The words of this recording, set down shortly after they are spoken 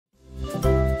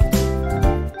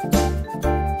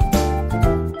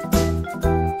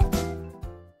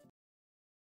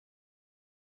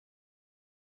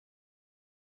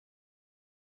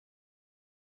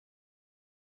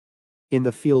In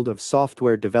the field of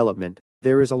software development,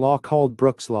 there is a law called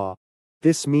Brooks' Law.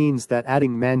 This means that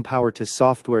adding manpower to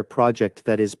software project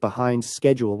that is behind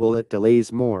schedule will it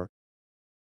delays more.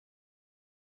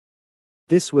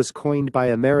 This was coined by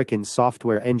American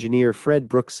software engineer Fred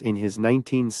Brooks in his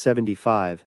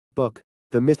 1975 book,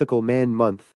 The Mythical Man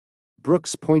Month.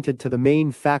 Brooks pointed to the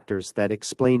main factors that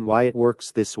explain why it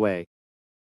works this way.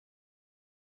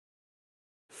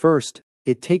 First,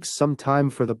 it takes some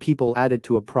time for the people added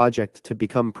to a project to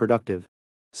become productive.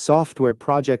 Software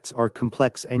projects are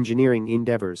complex engineering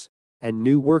endeavors, and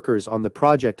new workers on the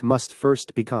project must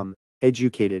first become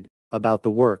educated about the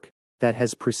work that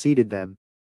has preceded them.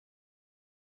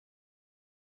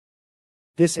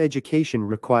 This education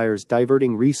requires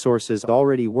diverting resources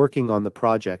already working on the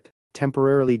project,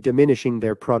 temporarily diminishing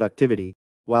their productivity,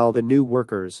 while the new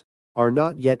workers are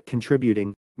not yet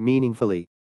contributing meaningfully.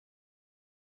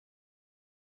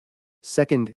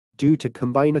 Second, due to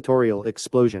combinatorial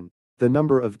explosion, the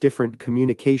number of different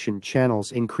communication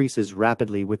channels increases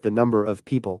rapidly with the number of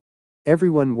people.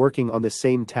 Everyone working on the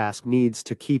same task needs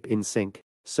to keep in sync,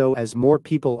 so as more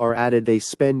people are added, they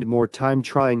spend more time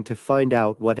trying to find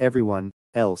out what everyone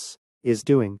else is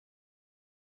doing.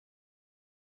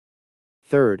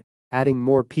 Third, adding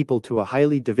more people to a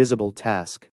highly divisible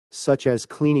task, such as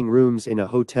cleaning rooms in a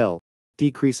hotel,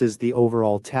 decreases the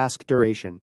overall task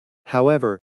duration.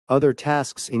 However, other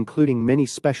tasks, including many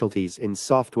specialties in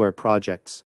software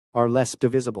projects, are less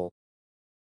divisible.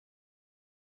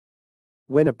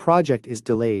 When a project is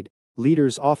delayed,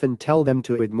 leaders often tell them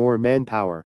to add more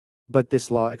manpower. But this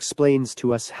law explains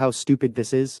to us how stupid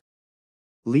this is.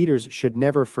 Leaders should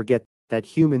never forget that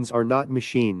humans are not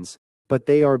machines, but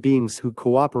they are beings who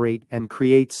cooperate and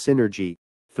create synergy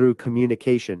through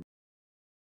communication.